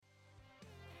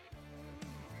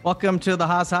Welcome to the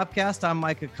Haas Hopcast. I'm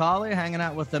Micah Colley, hanging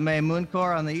out with the May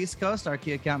Mooncore on the East Coast, our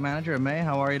key account manager. May,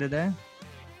 how are you today?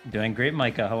 Doing great,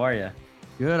 Micah. How are you?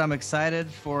 Good. I'm excited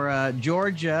for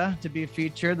Georgia to be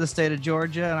featured, the state of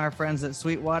Georgia, and our friends at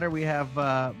Sweetwater. We have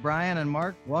Brian and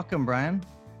Mark. Welcome, Brian.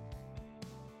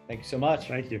 Thank you so much.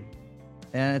 Thank you.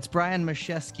 And it's Brian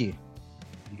Mashesky,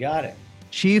 You got it.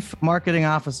 Chief Marketing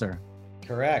Officer.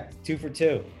 Correct. 2 for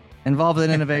 2. Involved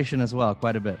in innovation as well,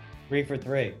 quite a bit. 3 for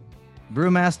 3.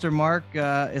 Brewmaster Mark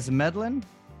is Medlin.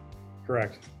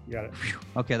 Correct. You got it.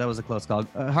 Okay, that was a close call.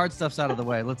 Hard stuff's out of the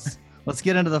way. Let's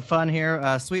get into the fun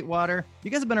here. Sweetwater,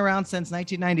 you guys have been around since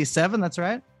 1997. That's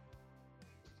right.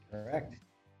 Correct.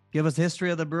 Give us the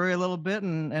history of the brewery a little bit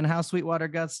and how Sweetwater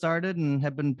got started and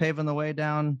have been paving the way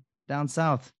down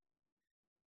south.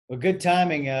 Well, good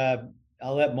timing.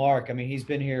 I'll let Mark. I mean, he's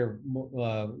been here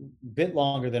a bit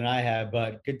longer than I have,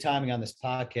 but good timing on this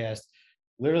podcast.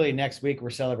 Literally next week, we're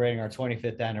celebrating our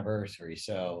 25th anniversary.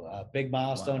 So big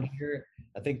milestone here.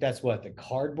 I think that's what, the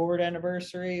cardboard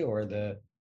anniversary or the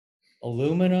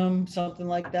aluminum, something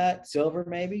like that, silver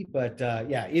maybe. But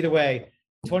yeah, either way,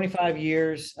 25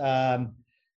 years.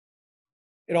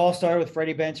 It all started with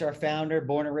Freddie Bench, our founder,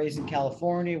 born and raised in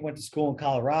California, went to school in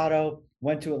Colorado,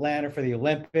 went to Atlanta for the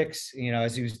Olympics,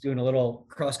 as he was doing a little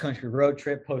cross-country road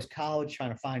trip post-college,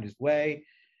 trying to find his way,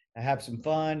 have some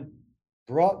fun.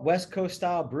 Brought West Coast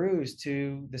style brews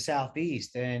to the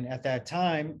Southeast. And at that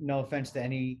time, no offense to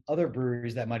any other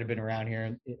breweries that might have been around here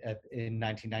in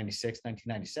 1996,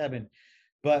 1997,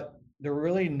 but there were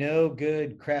really no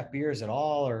good craft beers at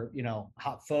all, or,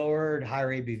 hop forward,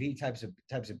 higher ABV types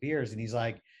of beers. And he's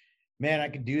like, man, I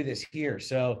could do this here.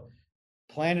 So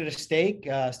planted a stake,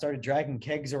 started dragging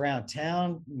kegs around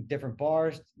town, different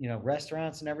bars,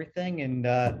 restaurants and everything.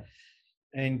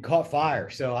 And caught fire.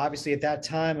 So obviously at that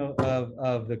time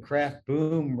of the craft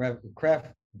boom, craft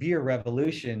beer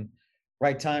revolution,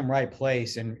 right time, right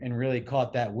place, and really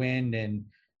caught that wind, and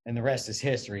the rest is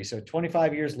history. So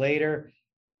 25 years later,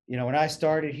 when I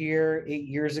started here 8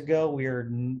 years ago, we were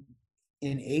in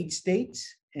 8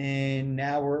 states, and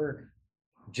now we're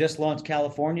just launched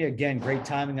California. Again, great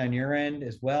timing on your end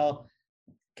as well.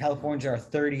 California's our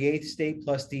 38th state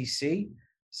plus DC.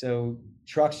 So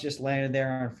trucks just landed there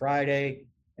on Friday,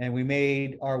 and we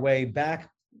made our way back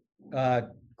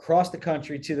across the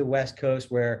country to the West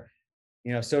Coast, where,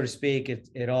 so to speak,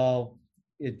 we're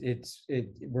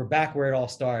back where it all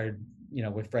started,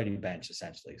 with Freddie Bench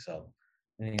essentially. So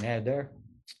anything to add there?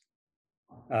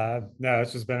 No,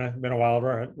 it's just been a wild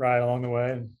ride along the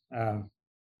way.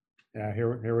 Yeah,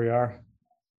 here we are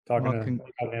talking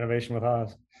about innovation with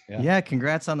Haas. Yeah,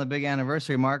 congrats on the big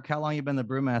anniversary, Mark. How long you been the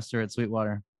brewmaster at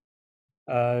Sweetwater?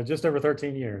 Just over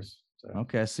 13 years. So.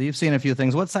 Okay, so you've seen a few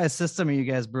things. What size system are you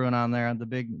guys brewing on there? The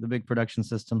big production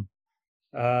system?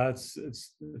 It's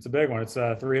a big one. It's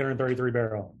a 333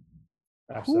 barrel.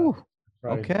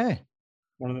 Okay.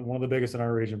 One of the biggest in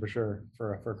our region for sure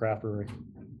for a craft brewery.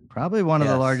 Probably one of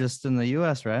the largest in the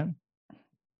U.S., right?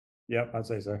 Yep, I'd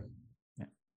say so.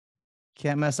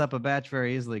 Can't mess up a batch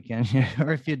very easily, can you?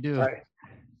 Or if you do, right.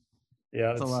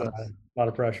 Yeah, it's a lot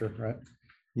of pressure, right?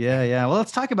 Yeah. Well,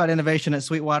 let's talk about innovation at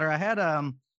Sweetwater. I had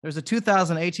there's a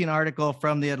 2018 article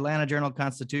from the Atlanta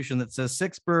Journal-Constitution that says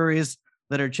 6 breweries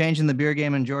that are changing the beer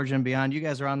game in Georgia and beyond. You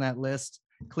guys are on that list.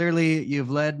 Clearly, you've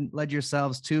led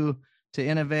yourselves to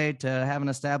innovate, to have an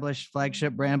established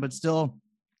flagship brand, but still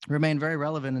remain very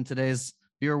relevant in today's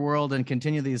beer world and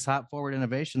continue these hop forward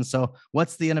innovations. So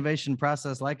what's the innovation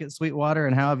process like at Sweetwater,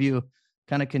 and how have you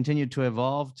kind of continued to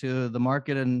evolve to the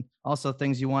market and also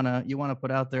things you want to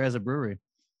put out there as a brewery?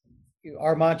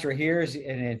 Our mantra here is,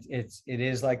 and it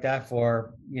is like that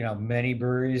for, many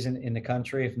breweries in the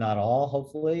country, if not all,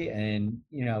 hopefully, and,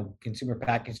 consumer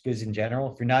packaged goods in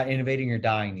general. If you're not innovating, you're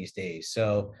dying these days.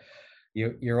 So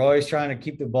you're always trying to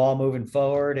keep the ball moving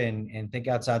forward and think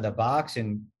outside the box.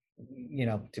 And,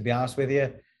 to be honest with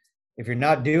you, if you're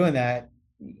not doing that,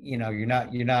 you're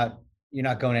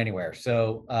not going anywhere.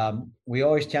 So we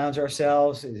always challenge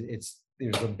ourselves.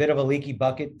 There's a bit of a leaky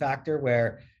bucket factor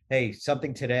where, hey,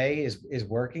 something today is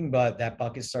working, but that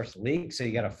bucket starts to leak. So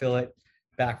you got to fill it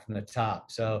back from the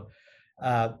top. So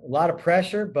a lot of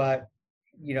pressure, but,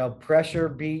 pressure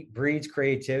breeds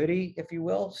creativity, if you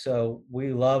will. So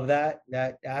we love that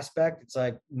aspect. It's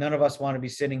like none of us want to be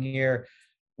sitting here,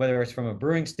 whether it's from a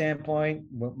brewing standpoint,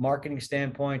 marketing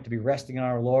standpoint, to be resting on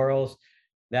our laurels.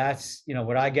 That's,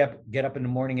 what I get up in the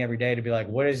morning every day to be like,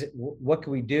 what is it? What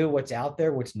can we do? What's out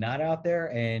there? What's not out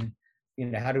there? And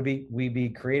how do we be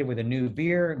creative with a new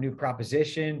beer, new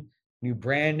proposition, new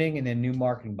branding, and then new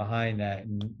marketing behind that?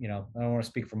 And, I don't want to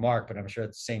speak for Mark, but I'm sure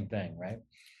it's the same thing, right?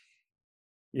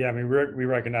 Yeah, I mean, we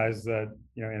recognize that,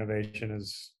 innovation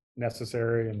is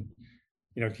necessary, and,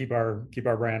 keep our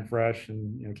brand fresh,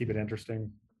 and, keep it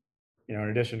interesting. In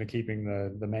addition to keeping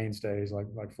the mainstays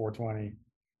like 420,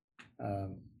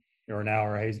 or now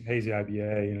our hazy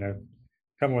IBA,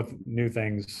 coming with new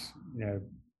things,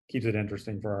 keeps it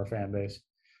interesting for our fan base.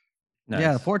 Yeah,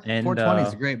 the Nice. 420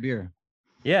 is a great beer.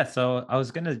 Yeah, so I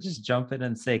was gonna just jump in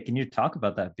and say, can you talk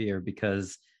about that beer?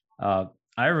 Because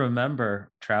I remember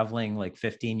traveling like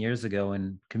 15 years ago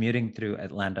and commuting through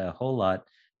Atlanta a whole lot.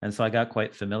 And so I got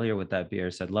quite familiar with that beer.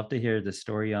 So I'd love to hear the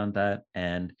story on that.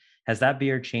 And has that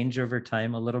beer changed over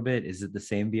time a little bit? Is it the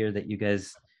same beer that you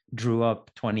guys drew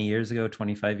up 20 years ago,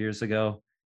 25 years ago?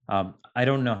 I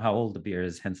don't know how old the beer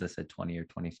is, hence I said 20 or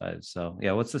 25. So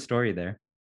yeah, what's the story there?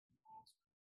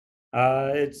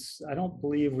 I don't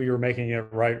believe we were making it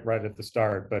right at the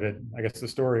start, but I guess the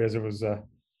story is it was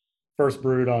first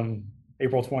brewed on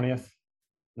April 20th.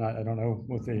 I don't know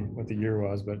what the year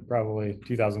was, but probably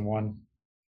 2001,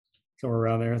 somewhere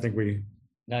around there. I think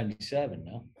 97,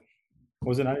 no?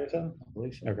 Was it 97? I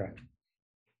believe so. Okay.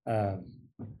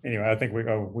 Anyway, I think we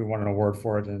won an award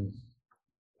for it in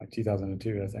like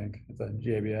 2002, I think, at the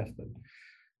GABF.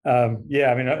 But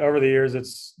yeah, I mean, over the years,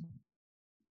 it's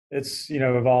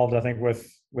evolved, I think, with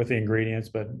the ingredients,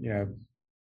 but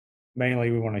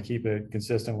mainly we want to keep it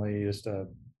consistently just a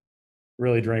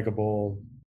really drinkable,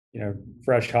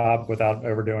 fresh hop without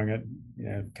overdoing it,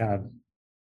 kind of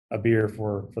a beer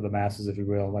for the masses, if you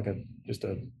will, like just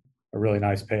a really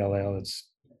nice pale ale that's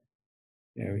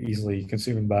easily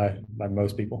consumed by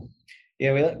most people.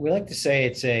 Yeah, we like to say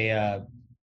it's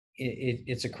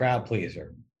it's a crowd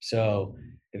pleaser. So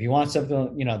if you want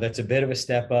something, that's a bit of a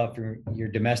step up from your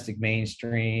domestic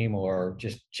mainstream or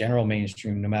just general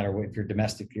mainstream, no matter if you're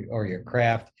domestic or your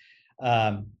craft,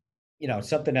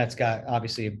 something that's got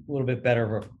obviously a little bit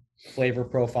better of a flavor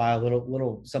profile, a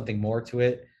little something more to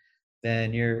it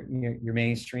than your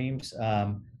mainstreams.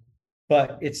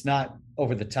 But it's not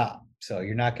over the top. So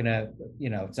you're not gonna,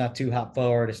 it's not too hop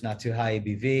forward. It's not too high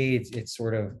ABV. It's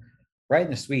sort of right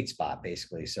in the sweet spot,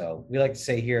 basically. So we like to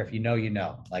say here, if you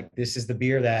know, like this is the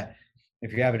beer that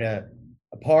if you're having a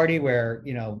party where,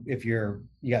 if you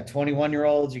got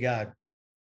 21-year-olds, you got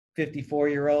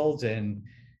 54-year-olds, and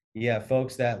you have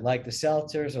folks that like the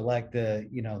seltzers or like the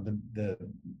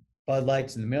Bud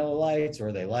Lights and the Miller Lights,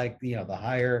 or they like,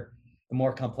 the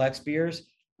more complex beers,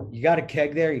 you got a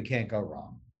keg there, you can't go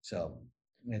wrong. So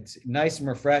it's nice and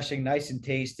refreshing, nice and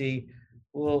tasty,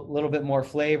 a little bit more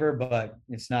flavor, but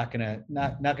it's not gonna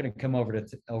come over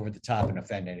the top and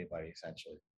offend anybody,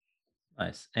 essentially.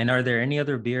 Nice. And are there any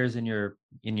other beers in your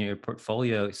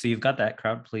portfolio? So you've got that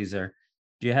crowd pleaser.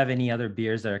 Do you have any other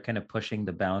beers that are kind of pushing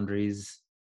the boundaries,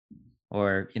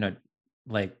 or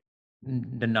like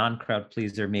the non-crowd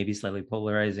pleaser, maybe slightly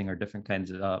polarizing, or different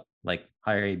kinds of like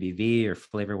higher ABV or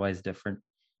flavor wise different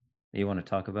that you want to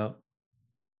talk about?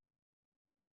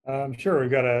 Sure.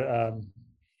 We've got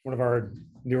one of our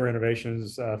newer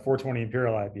innovations, 420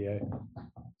 Imperial IPA.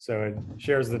 So it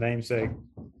shares the namesake,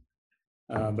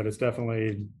 but it's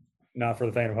definitely not for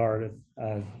the faint of heart. It's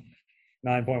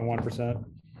 9.1%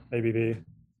 ABV.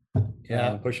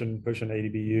 Yeah, pushing 80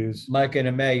 BUs. Mike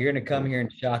and May, you're going to come here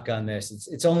and shock on this.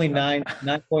 It's only 9.1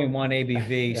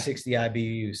 ABV, 60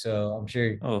 IBU. So I'm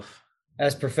sure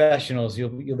as professionals, you'll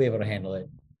be able to handle it.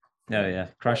 Oh yeah,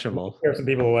 crushable. Scare some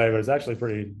people away, but it's actually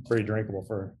pretty drinkable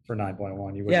for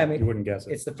 9.1. You wouldn't guess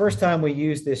it. It's the first time we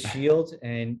used this shield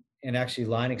and actually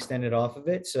line extended off of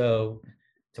it. So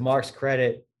to Mark's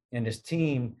credit and his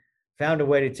team, found a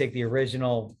way to take the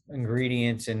original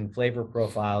ingredients and flavor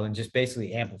profile and just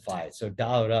basically amplify it. So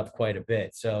dial it up quite a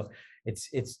bit. So it's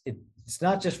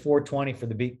not just 420 for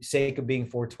the sake of being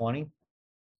 420.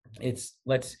 If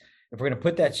we're going to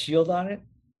put that shield on it,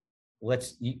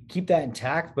 let's keep that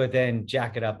intact, but then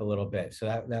jack it up a little bit. So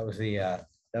that was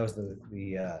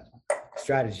the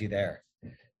strategy there.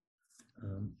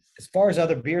 As far as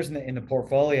other beers in the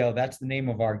portfolio, that's the name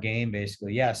of our game,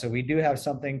 basically. Yeah, so we do have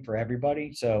something for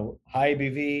everybody. So high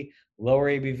ABV,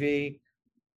 lower ABV,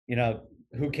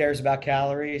 who cares about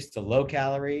calories, to low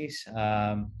calories,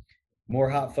 more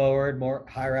hop forward, more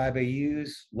higher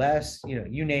IBUs, less,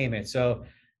 you name it. So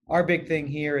our big thing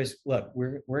here is, look,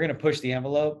 we're going to push the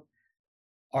envelope.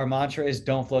 Our mantra is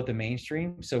don't float the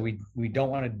mainstream. So we don't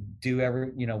want to do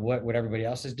what everybody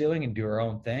else is doing and do our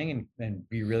own thing and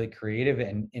be really creative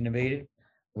and innovative,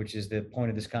 which is the point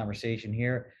of this conversation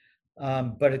here.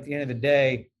 But at the end of the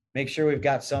day, make sure we've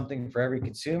got something for every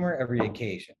consumer, every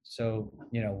occasion. So,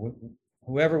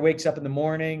 whoever wakes up in the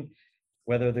morning,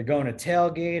 whether they're going to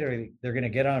tailgate or they're going to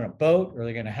get on a boat or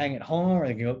they're going to hang at home or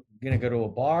they're going to going to go to a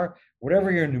bar,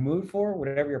 whatever you're in the mood for,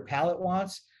 whatever your palate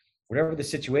wants, whatever the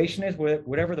situation is,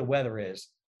 whatever the weather is,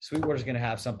 Sweetwater's going to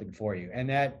have something for you. And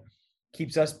that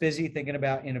keeps us busy thinking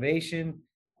about innovation.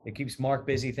 It keeps Mark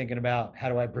busy thinking about how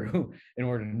do I brew in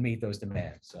order to meet those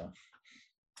demands. So,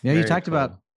 yeah, you Very talked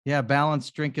about, cool. yeah,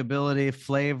 balanced drinkability,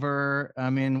 flavor. I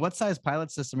mean, what size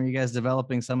pilot system are you guys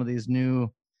developing some of these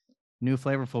new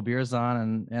flavorful beers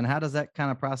on, and how does that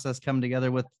kind of process come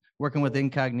together with working with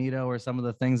Incognito or some of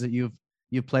the things that you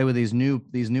play with these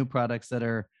new products that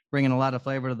are bringing a lot of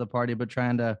flavor to the party, but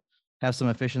trying to have some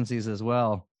efficiencies as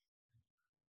well?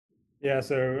 Yeah,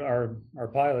 so our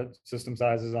pilot system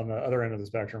size is on the other end of the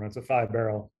spectrum. It's a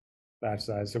 5-barrel batch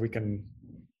size, so we can,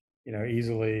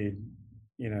 easily,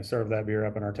 serve that beer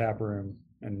up in our tap room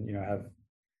and have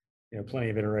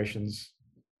plenty of iterations,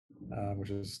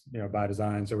 which is by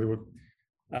design. So we would,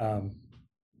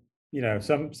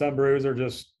 some brews are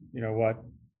just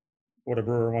what a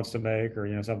brewer wants to make,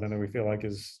 or something that we feel like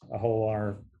is a hole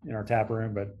in our tap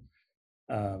room. But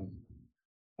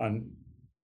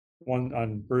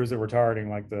on brews that we're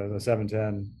targeting, like the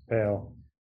 710 pale,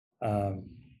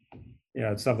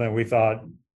 it's something that we thought,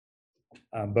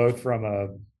 both from a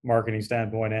marketing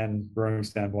standpoint and brewing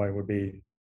standpoint, would be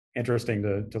interesting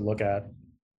to look at.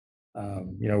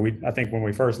 I think when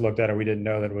we first looked at it, we didn't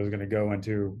know that it was going to go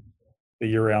into the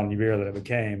year-round beer that it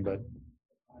became. But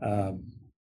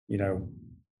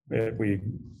we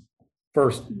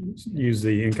first used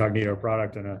the Incognito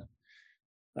product in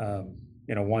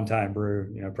a one-time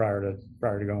brew, prior to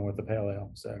going with the pale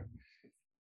ale. So,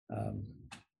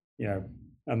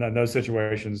 and then those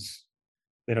situations,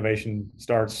 the innovation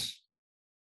starts,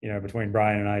 between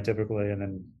Brian and I typically, and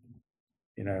then,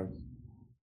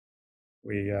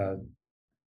 we,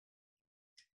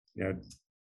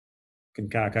 can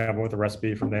kind of come up with a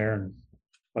recipe from there and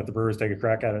let the brewers take a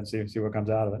crack at it and see what comes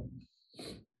out of it.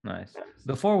 Nice.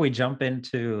 Before we jump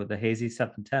into the Hazy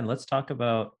 710, let's talk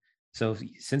about, so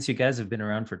since you guys have been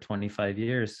around for 25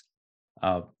 years,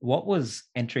 what was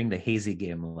entering the hazy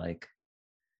game like?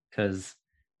 Because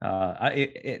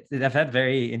I've had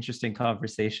very interesting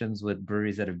conversations with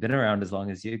breweries that have been around as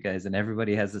long as you guys, and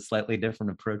everybody has a slightly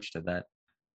different approach to that.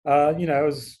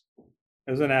 It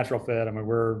was a natural fit. I mean,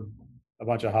 we're a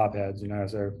bunch of hop heads,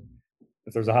 so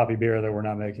if there's a hoppy beer that we're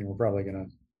not making, we're probably gonna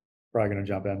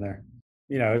jump in there.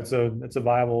 It's a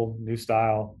viable new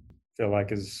style. I feel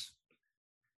like is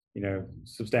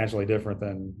substantially different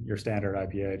than your standard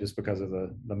IPA, just because of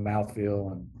the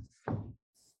mouthfeel and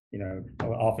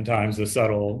oftentimes the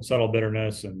subtle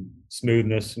bitterness and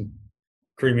smoothness and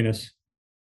creaminess.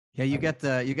 Yeah, you got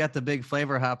the big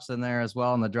flavor hops in there as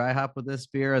well, and the dry hop with this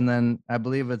beer, and then I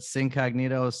believe it's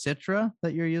Incognito Citra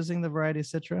that you're using, the variety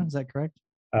Citra. Is that correct?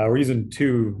 We're using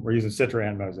Citra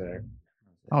and Mosaic.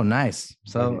 Oh, nice.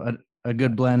 So a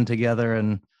good blend together.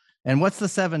 And what's the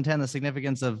 710? The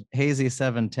significance of Hazy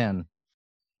 710?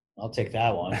 I'll take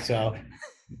that one. So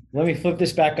let me flip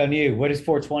this back on you. What does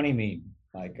 420 mean,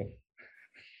 Micah?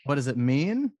 What does it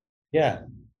mean? Yeah.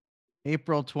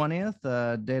 April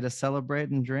 20th, day to celebrate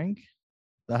and drink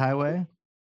the highway.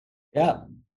 Yeah,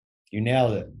 you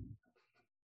nailed it.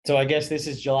 So I guess this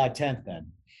is July 10th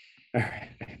then.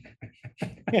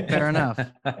 Fair enough.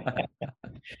 All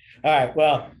right.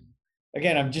 Well,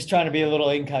 again, I'm just trying to be a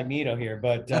little incognito here,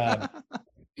 but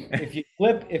if you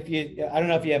I don't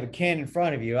know if you have a can in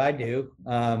front of you. I do.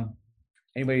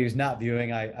 Anybody who's not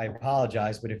viewing, I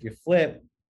apologize. But if you flip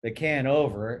the can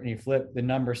over and you flip the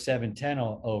number 710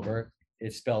 over,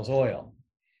 it spells oil.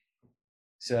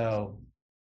 So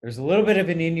there's a little bit of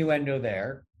an innuendo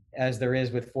there, as there is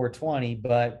with 420.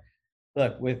 But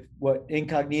look, with what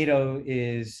Incognito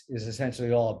is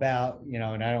essentially all about,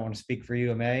 and I don't want to speak for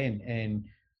UMA and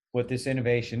what this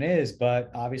innovation is, but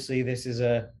obviously this is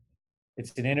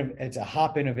it's a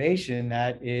hop innovation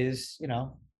that is,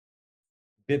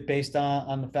 bit based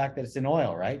on the fact that it's an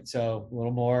oil, right? So a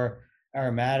little more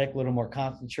aromatic, a little more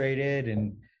concentrated,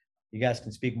 and you guys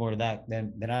can speak more to that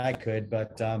than I could.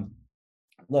 But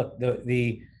look,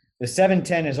 the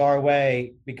 710 is our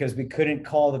way, because we couldn't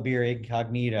call the beer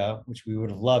Incognito, which we would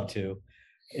have loved to.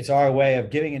 It's our way of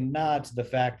giving a nod to the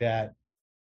fact that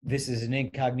this is an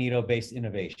Incognito based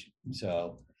innovation.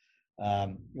 So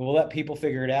we'll let people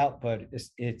figure it out, but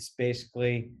it's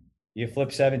basically, you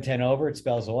flip 710 over, it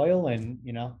spells oil, and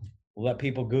we'll let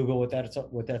people Google what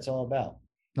that's all about.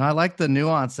 I like the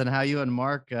nuance and how you and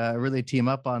Mark really team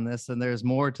up on this. And there's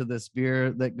more to this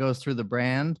beer that goes through the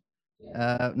brand,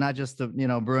 not just the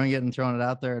brewing it and throwing it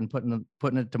out there and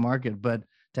putting it to market, but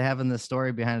to having this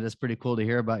story behind it is pretty cool to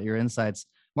hear about your insights.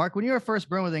 Mark, when you were first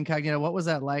brewing with Incognito, what was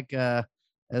that like?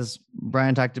 As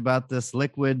Brian talked about, this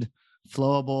liquid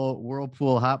flowable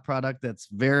Whirlpool hop product that's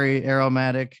very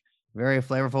aromatic, very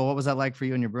flavorful. What was that like for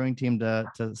you and your brewing team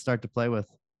to start to play with?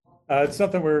 It's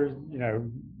something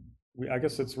I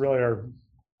guess it's really our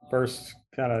first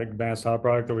kind of advanced hop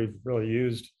product that we've really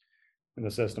used in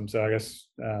the system. So I guess,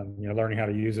 learning how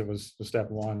to use it was step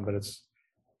one, but it's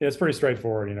pretty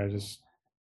straightforward, just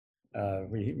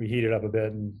we heat it up a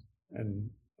bit and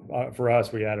for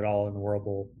us, we add it all in the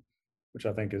Whirlpool, which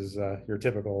I think is your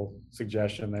typical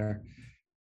suggestion there.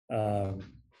 And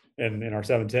in our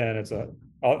 710, it's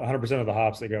 100% of the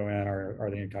hops that go in are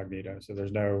the incognito. So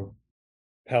there's no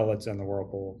pellets in the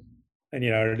Whirlpool. And,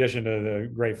 in addition to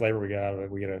the great flavor we get out of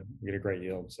it, we get a great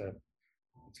yield. So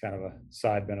it's kind of a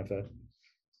side benefit.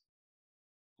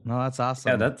 No, that's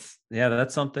awesome.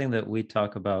 That's something that we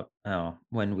talk about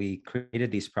when we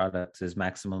created these products is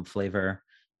maximum flavor,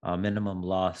 minimum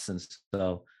loss. And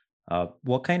so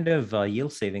what kind of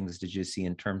yield savings did you see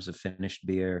in terms of finished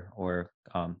beer or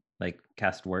like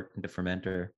cask work into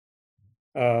fermenter?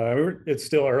 It's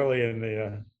still early in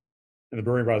the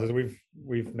brewing process.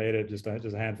 We've made it just a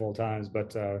handful of times,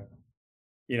 but I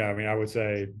would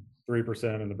say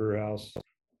 3% in the brew house.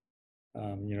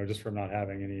 Just from not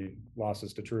having any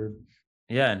losses to true.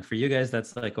 Yeah, and for you guys,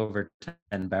 that's like over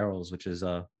 10 barrels, which is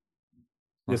a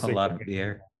lot of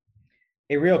beer.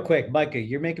 Hey, real quick, Micah,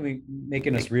 you're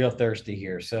making us real thirsty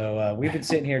here. So we've been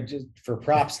sitting here just for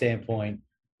prop standpoint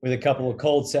with a couple of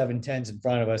cold 710s in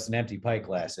front of us and empty pint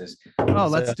glasses. Oh,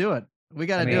 let's do it. We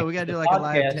got to do it. We got to do like a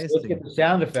live tasting. Let's get the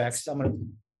sound effects.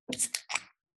 Does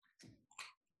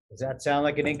that sound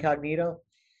like an incognito?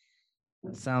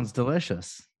 That sounds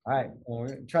delicious. All right. Well, we're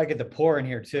going to try to get the pour in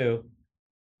here too.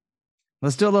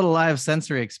 Let's do a little live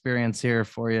sensory experience here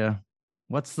for you.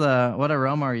 What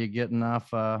aroma are you getting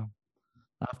off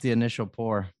the initial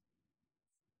pour?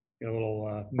 Get a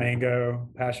little mango,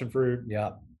 passion fruit.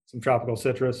 Yeah. Some tropical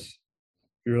citrus.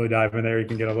 If you really dive in there, you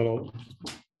can get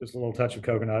just a little touch of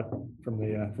coconut from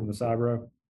the Sabro.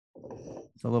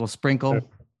 It's a little sprinkle.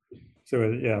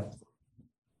 So yeah.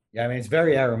 Yeah, I mean, it's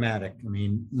very aromatic. I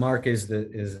mean, Mark is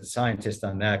a scientist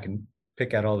on that, can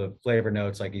pick out all the flavor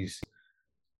notes like he's,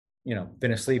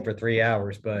 been asleep for 3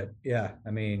 hours. But yeah,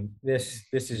 I mean, this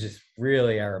is just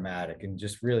really aromatic and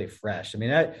just really fresh. I mean,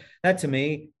 that to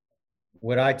me,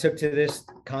 what I took to this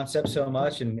concept so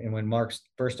much, and when Mark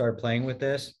first started playing with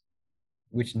this,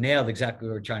 which nailed exactly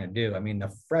what we're trying to do. I mean,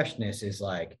 the freshness is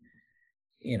like,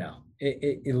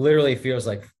 it literally feels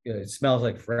like, it smells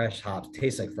like fresh hops,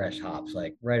 tastes like fresh hops,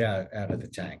 like right out of the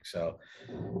tank. So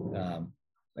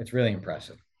it's really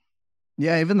impressive.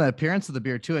 Yeah, even the appearance of the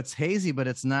beer too. It's hazy, but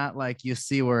it's not like you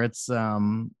see where it's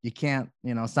you can't,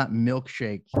 it's not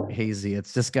milkshake hazy.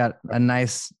 It's just got a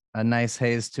nice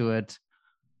haze to it.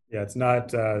 Yeah, it's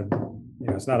not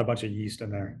it's not a bunch of yeast in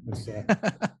there.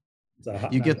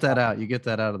 You get that out. You get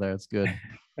that out of there. It's good.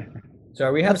 So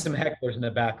we have some hecklers in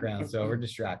the background, so we're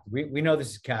distracted. We know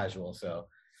this is casual, so.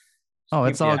 Oh,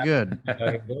 it's all good.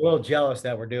 We're a little jealous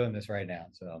that we're doing this right now.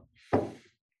 So.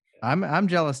 I'm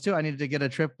jealous too. I needed to get a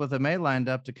trip with May lined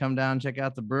up to come down and check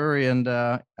out the brewery, and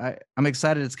I'm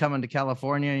excited it's coming to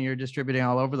California, and you're distributing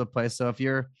all over the place. So if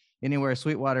you're anywhere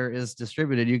Sweetwater is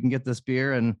distributed, you can get this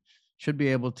beer and should be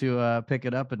able to pick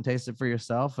it up and taste it for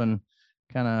yourself and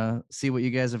kind of see what you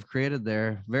guys have created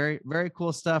there. Very, very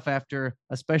cool stuff after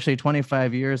especially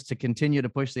 25 years to continue to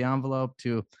push the envelope,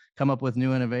 to come up with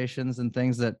new innovations and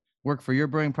things that work for your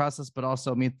brewing process, but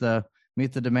also meet the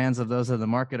demands of those of the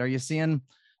market. Are you seeing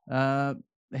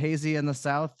hazy in the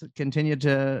South continue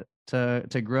to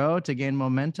grow, to gain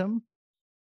momentum?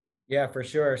 Yeah, for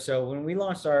sure. So when we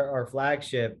launched our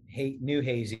flagship new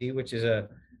hazy, which is a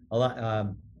lot,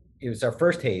 it was our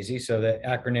first hazy. So the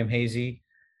acronym hazy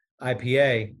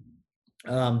IPA,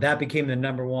 that became the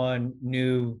 #1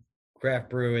 new craft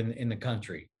brew in the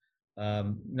country.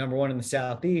 #1 in the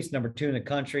Southeast, #2 in the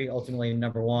country, ultimately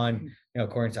 #1,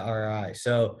 according to RI.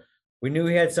 So we knew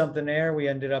we had something there. We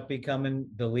ended up becoming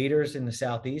the leaders in the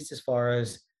Southeast as far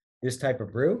as this type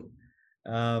of brew,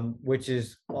 which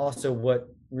is also what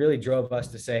really drove us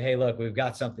to say, hey, look, we've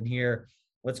got something here.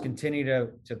 Let's continue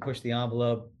to push the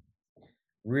envelope,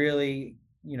 really,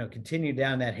 continue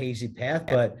down that hazy path,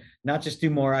 but not just do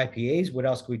more IPAs. What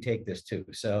else could we take this to?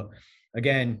 So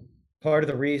again, part of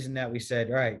the reason that we said,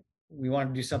 all right, we want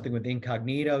to do something with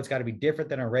incognito. It's got to be different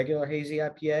than our regular hazy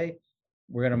IPA.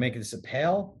 We're going to make this a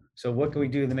pale. So what can we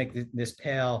do to make this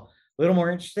pale a little more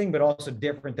interesting, but also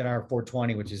different than our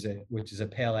 420, which is a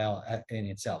pale ale in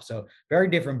itself. So very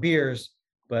different beers,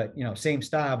 but same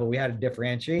style, but we had to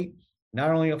differentiate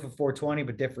not only off of 420,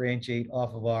 but differentiate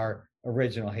off of our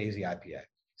original hazy IPA.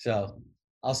 So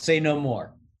I'll say no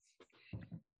more.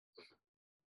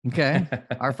 Okay.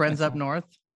 Our friends up north.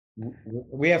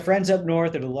 We have friends up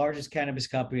north. They're the largest cannabis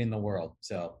company in the world.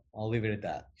 So I'll leave it at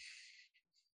that.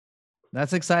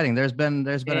 That's exciting. There's been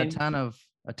a And- ton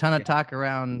of talk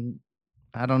around,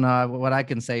 I don't know what I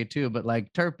can say too, but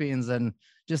like terpenes and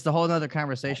just a whole nother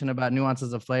conversation about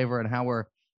nuances of flavor and how we're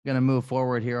going to move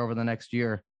forward here over the next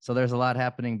year. So there's a lot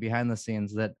happening behind the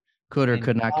scenes that could or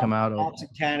could not come out. Hops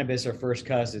and cannabis are first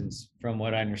cousins, from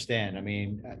what I understand. I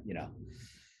mean,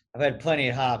 I've had plenty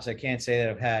of hops. I can't say that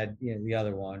I've had, the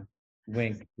other one.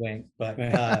 Wink, wink. But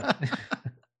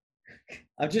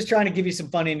I'm just trying to give you some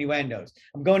funny innuendos.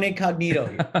 I'm going incognito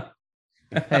here.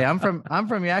 Hey, I'm from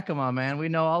Yakima, man. We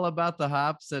know all about the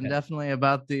hops and definitely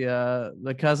about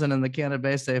the cousin and the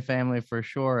Cannabase family for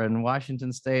sure. And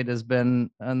Washington State has been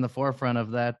on the forefront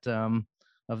of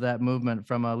that movement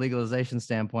from a legalization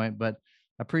standpoint. But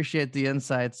appreciate the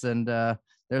insights, and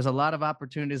there's a lot of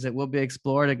opportunities that will be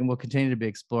explored and will continue to be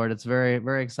explored. It's very,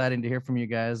 very exciting to hear from you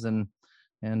guys and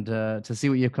to see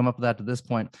what you've come up with to this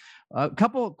point. A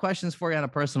couple of questions for you on a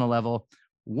personal level.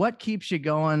 What keeps you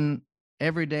going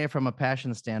every day from a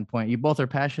passion standpoint? You both are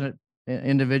passionate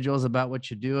individuals about what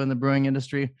you do in the brewing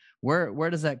industry. Where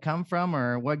does that come from,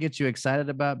 or what gets you excited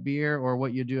about beer, or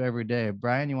what you do every day?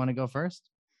 Brian, you want to go first?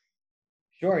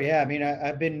 Sure. Yeah. I mean,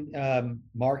 I've been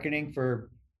marketing for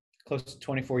close to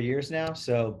 24 years now.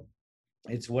 So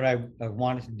it's what I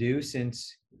wanted to do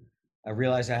since I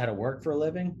realized I had to work for a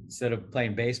living instead of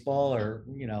playing baseball or,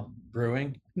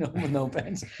 brewing. No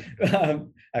offense.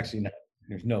 Actually, no,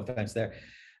 there's no offense there.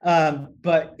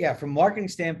 But yeah, from marketing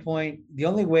standpoint, the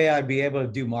only way I'd be able to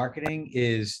do marketing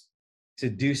is to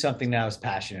do something that I was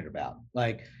passionate about.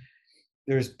 Like,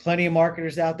 there's plenty of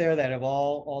marketers out there that have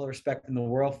all the respect in the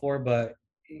world for, but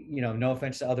no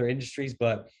offense to other industries,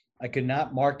 but I could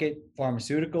not market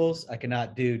pharmaceuticals. I could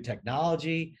not do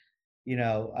technology.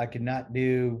 I could not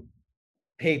do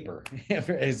paper,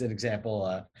 as an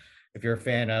example, if you're a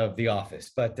fan of The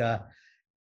Office. But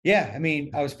yeah, I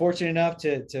mean, I was fortunate enough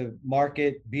to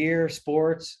market beer,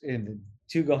 sports, and the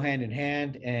two go hand in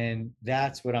hand, and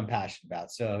that's what I'm passionate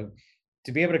about. So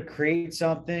to be able to create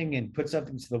something and put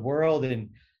something to the world and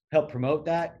help promote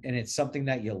that, and it's something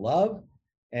that you love,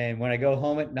 and when I go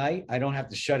home at night, I don't have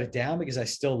to shut it down because I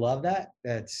still love that.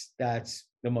 That's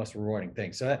the most rewarding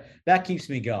thing. So that keeps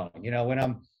me going. When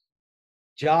I'm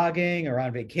jogging or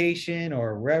on vacation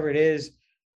or wherever it is,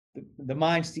 the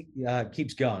mind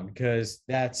keeps going, because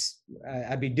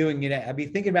I'd be doing it. I'd be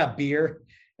thinking about beer,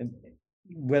 and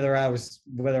whether I was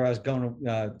going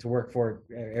to work for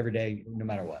it every day, no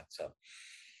matter what. So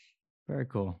very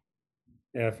cool.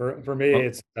 Yeah, for me,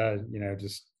 it's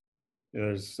just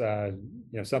there's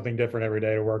something different every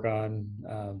day to work on.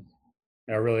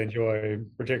 I really enjoy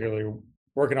particularly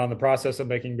working on the process of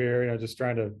making beer. Just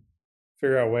trying to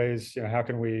figure out ways, how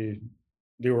can we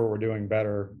do what we're doing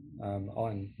better,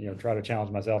 and try to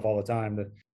challenge myself all the time to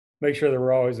make sure that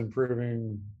we're always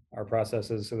improving our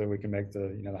processes so that we can make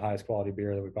the the highest quality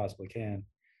beer that we possibly can.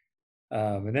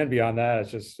 And then beyond that,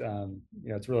 it's just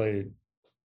it's really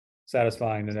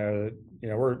satisfying to know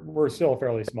that we're still a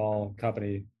fairly small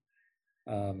company,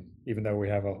 even though we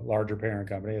have a larger parent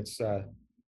company. It's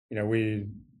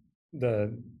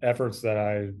the efforts that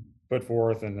I put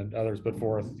forth and that others put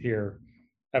forth here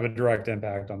have a direct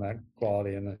impact on that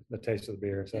quality and the taste of the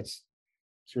beer. So it's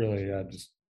really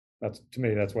that's, to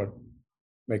me, that's what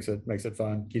makes it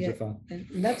fun, keeps it fun.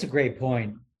 And that's a great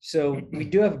point. So we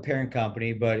do have a parent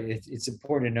company, but it's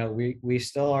important to note we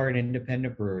still are an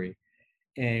independent brewery,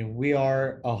 and we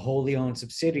are a wholly owned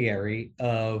subsidiary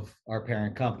of our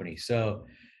parent company. So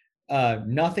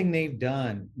nothing they've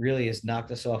done really has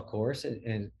knocked us off course.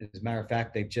 And as a matter of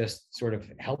fact, they've just sort of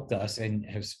helped us and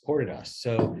have supported us.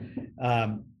 So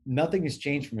nothing has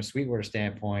changed from a Sweetwater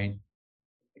standpoint,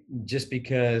 just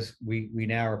because we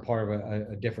now are part of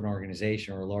a different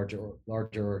organization, or a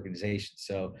larger organization.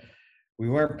 So we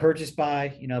weren't purchased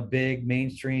by big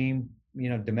mainstream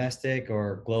domestic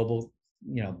or global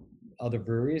other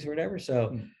breweries or whatever.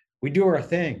 So we do our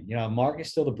thing. Mark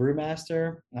is still the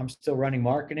brewmaster. I'm still running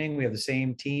marketing. We have the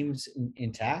same teams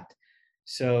intact.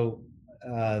 So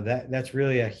that's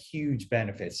really a huge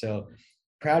benefit. So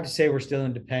proud to say we're still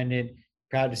independent.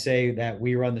 Proud to say that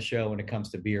we run the show when it comes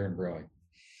to beer and brewing.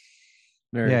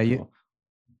 Very cool.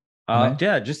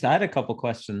 Yeah, just I had a couple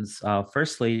questions.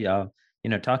 Firstly,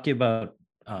 talking about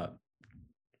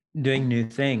doing new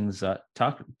things.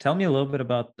 Tell me a little bit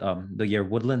about your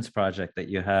Woodlands project that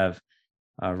you have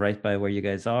right by where you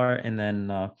guys are, and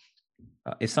then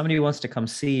if somebody wants to come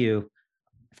see you,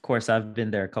 of course I've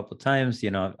been there a couple of times.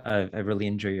 I really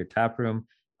enjoy your tap room.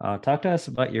 Talk to us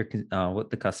about your what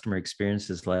the customer experience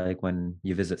is like when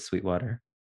you visit Sweetwater.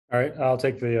 All right, I'll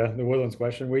take the Woodlands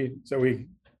question. We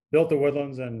built the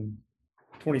Woodlands in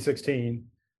 2016,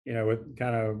 with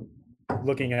kind of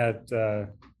looking at the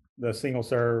single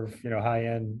serve, high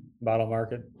end bottle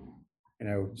market,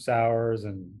 sours,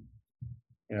 and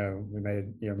we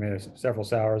made several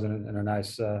sours and a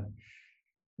nice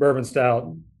bourbon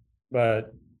stout,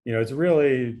 but it's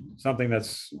really something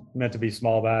that's meant to be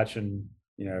small batch and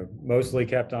mostly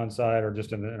kept on site or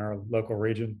just in our local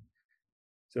region.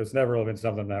 So it's never really been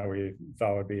something that we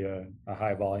thought would be a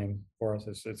high volume for us.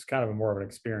 It's kind of more of an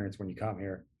experience when you come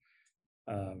here.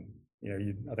 I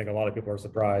think a lot of people are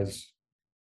surprised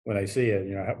when they see it.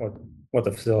 What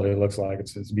the facility looks like.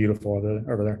 It's beautiful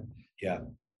over there. Yeah.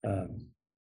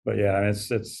 But yeah, and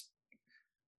it's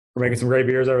we're making some great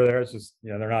beers over there. It's just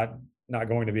they're not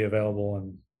going to be available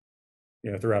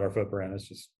and throughout our footprint. It's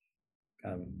just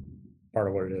kind of part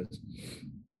of what it is.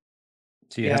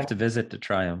 So you have to visit to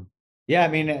try them. Yeah, I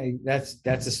mean, that's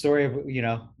the story of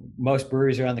most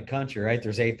breweries around the country, right?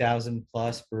 There's 8,000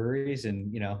 plus breweries,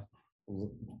 and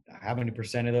how many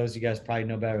percent of those, you guys probably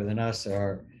know better than us,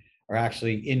 are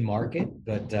actually in market.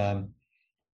 But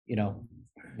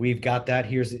we've got that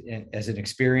here as an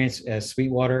experience as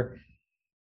Sweetwater.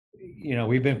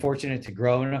 We've been fortunate to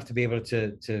grow enough to be able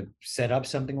to set up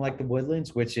something like the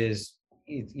Woodlands, which is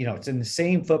it's in the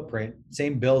same footprint,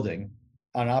 same building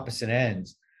on opposite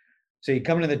ends. So you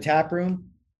come into the tap room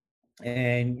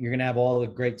and you're going to have all the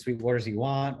great Sweetwaters you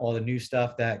want, all the new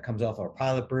stuff that comes off our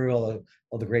pilot brew, all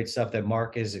the great stuff that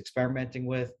Mark is experimenting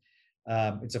with.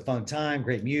 It's a fun time,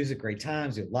 great music, great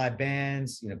times, live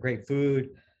bands, great food.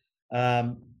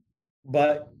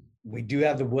 But we do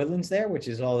have the Woodlands there, which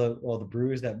is all the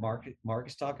brews that Mark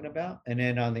is talking about. And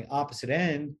then on the opposite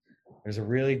end, there's a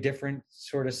really different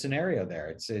sort of scenario there.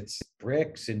 It's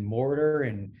bricks and mortar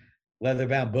and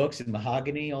leather-bound books and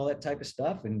mahogany, all that type of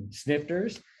stuff, and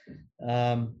snifters.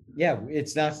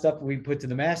 It's not stuff we put to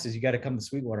the masses. You got to come to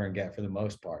Sweetwater and get for the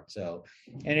most part. So,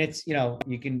 and it's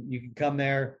you can come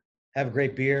there, have a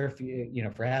great beer,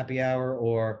 for happy hour,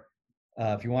 or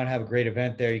if you want to have a great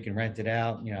event there, you can rent it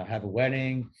out. Have a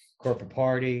wedding, corporate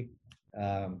party,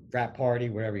 frat party,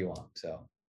 whatever you want. So,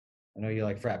 I know you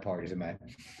like frat parties, man.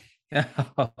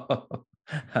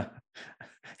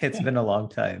 It's been a long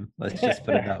time. Let's just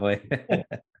put it that way.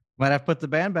 Might have put the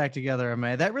band back together,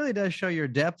 May. That really does show your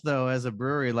depth, though, as a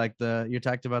brewery. Like you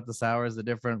talked about the sours, the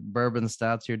different bourbon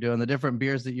stouts you're doing, the different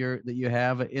beers that you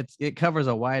have. It covers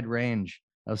a wide range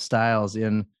of styles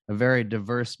in a very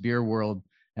diverse beer world,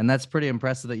 and that's pretty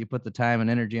impressive that you put the time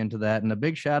and energy into that. And a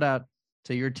big shout out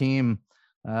to your team,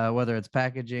 whether it's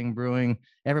packaging, brewing,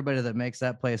 everybody that makes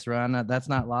that place run. That's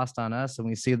not lost on us, and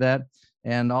we see that.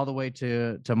 And all the way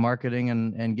to marketing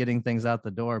and getting things out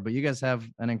the door. But you guys have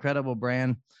an incredible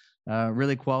brand,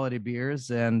 really quality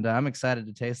beers. And I'm excited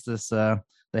to taste this, the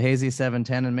Hazy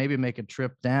 710, and maybe make a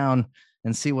trip down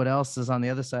and see what else is on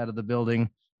the other side of the building,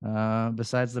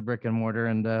 besides the brick and mortar,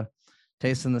 and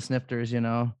tasting the snifters.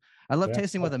 I love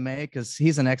tasting with May because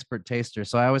he's an expert taster.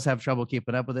 So I always have trouble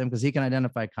keeping up with him because he can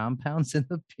identify compounds in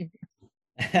the beer.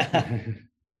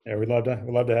 Yeah, we'd love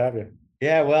to have you.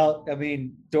 Yeah, well, I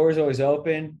mean, doors always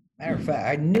open. Matter of fact,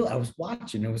 I knew I was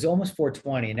watching. It was almost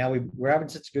 4:20. Now we're having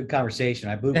such a good conversation.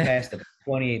 I blew past it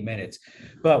 28 minutes,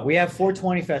 but we have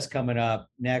 420 Fest coming up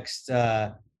next.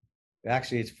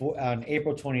 Actually, it's on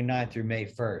April 29th through May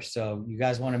 1st. So you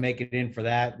guys want to make it in for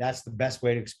that? That's the best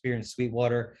way to experience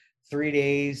Sweetwater. 3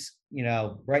 days,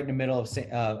 right in the middle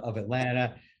of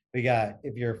Atlanta. We got,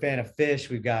 if you're a fan of Phish,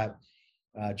 we've got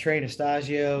Trey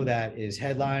Anastasio that is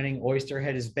headlining.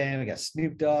 Oysterhead is band. We got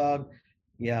Snoop Dogg,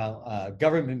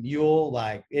 Government Mule.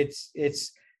 Like it's if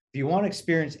you want to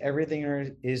experience everything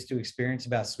there is to experience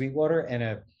about Sweetwater and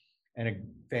a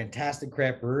fantastic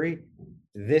craft brewery,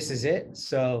 this is it.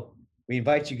 So we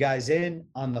invite you guys in.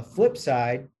 On the flip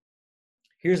side,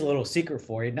 here's a little secret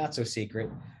for you, not so secret.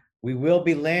 We will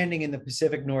be landing in the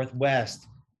Pacific Northwest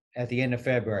at the end of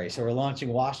February. So we're launching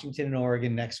Washington and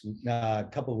Oregon next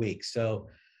couple of weeks. So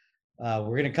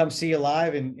we're going to come see you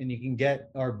live, and you can get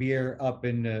our beer up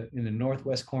in the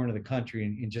northwest corner of the country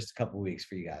in just a couple of weeks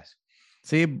for you guys.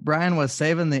 See, Brian was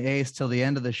saving the ace till the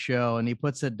end of the show, and he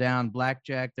puts it down.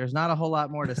 Blackjack. There's not a whole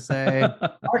lot more to say.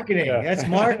 Marketing. Yeah. That's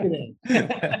marketing.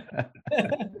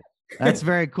 That's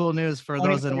very cool news for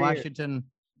those in Washington,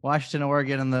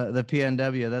 Oregon, and the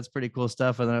PNW. That's pretty cool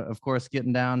stuff. And of course,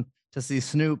 getting down to see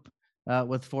Snoop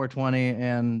with 420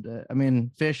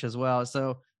 and Phish as well.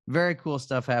 So very cool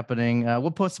stuff happening.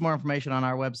 We'll put some more information on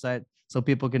our website so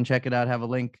people can check it out, have a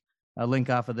link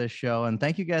off of this show. And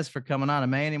thank you guys for coming on.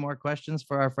 May, any more questions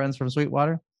for our friends from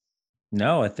Sweetwater?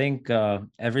 No, I think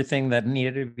everything that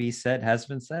needed to be said has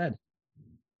been said.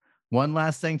 one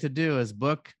last thing to do is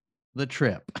book the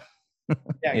trip.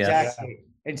 Yeah, Yes. exactly.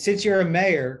 And since you're a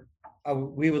mayor,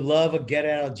 we would love a get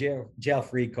out of jail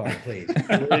free card, please.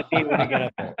 We're gonna need one to get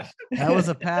up there. That was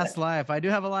a past life. I do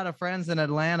have a lot of friends in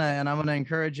Atlanta, and I'm going to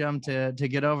encourage them to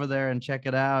get over there and check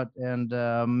it out, and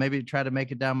maybe try to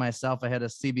make it down myself ahead of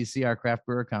CBC, our craft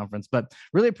brewer conference. But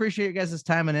really appreciate you guys'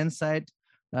 time and insight.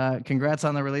 Congrats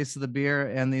on the release of the beer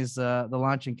and the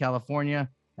launch in California,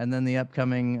 and then the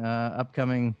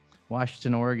upcoming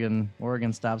Washington,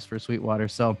 Oregon stops for Sweetwater.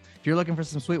 So if you're looking for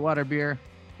some Sweetwater beer,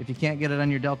 if you can't get it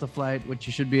on your Delta flight, which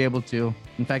you should be able to.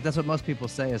 In fact, that's what most people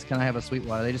say is, can I have a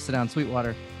Sweetwater? They just sit down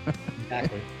Sweetwater.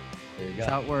 Exactly. There you That's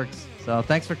how go. it works. So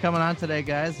thanks for coming on today,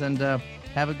 guys, and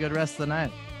have a good rest of the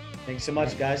night. Thanks so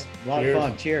much, guys. A lot Cheers. of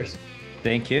fun. Cheers.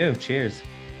 Thank you. Cheers.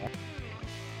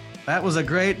 That was a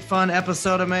great, fun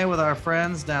episode of May with our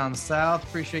friends down south.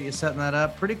 Appreciate you setting that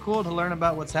up. Pretty cool to learn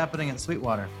about what's happening at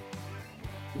Sweetwater.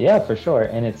 Yeah, for sure.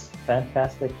 And it's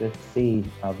fantastic to see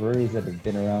breweries that have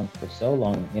been around for so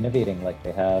long innovating like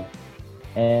they have.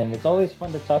 And it's always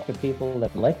fun to talk to people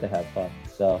that like to have fun.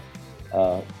 So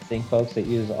seeing folks that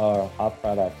use our hop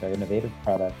products, our innovative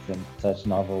products in such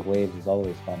novel ways is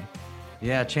always fun.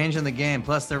 Yeah, changing the game.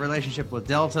 Plus their relationship with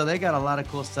Delta. They got a lot of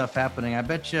cool stuff happening. I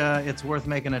bet you it's worth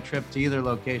making a trip to either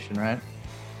location, right?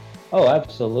 Oh,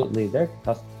 absolutely. Their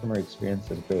customer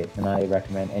experience is great. And I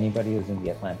recommend anybody who's in the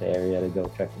Atlanta area to go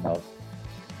check them out.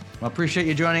 Well, appreciate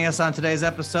you joining us on today's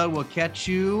episode. We'll catch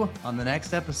you on the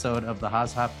next episode of the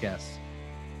Haas Hopcast.